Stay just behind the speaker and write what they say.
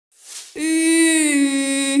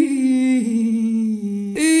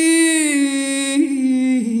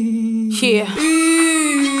Yeah.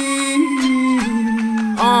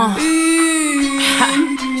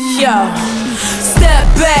 Yo. Step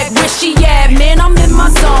back, where she at? Man, I'm in my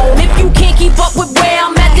zone. If you can't keep up with where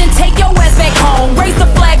I'm at, then take your ass back home. Raise the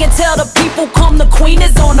flag and tell the people, come, the queen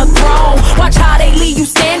is on the throne. Watch how they leave you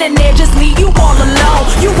standing there, just leave you all alone.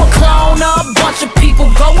 You a clone, a bunch of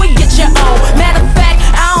people, go and get your own. Matter of fact,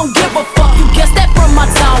 I don't give a fuck, you guessed that from my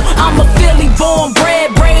tone. I'm a Philly born,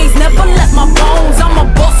 bred, raised, never left my bones. I'm a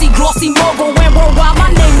bossy, glossy mogul, and worldwide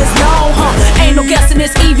my name is known, Ain't no guessing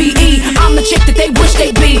this EVE, I'm the chick that they wish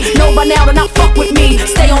they be. Know by now to not fuck with me,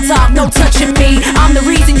 stay on top, no touching me. I'm the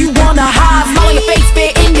reason you wanna hide, smile on your face,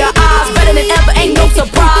 fear in your eyes. Better than ever, ain't no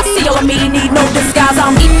surprise. See all of me, need no disguise,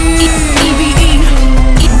 I'm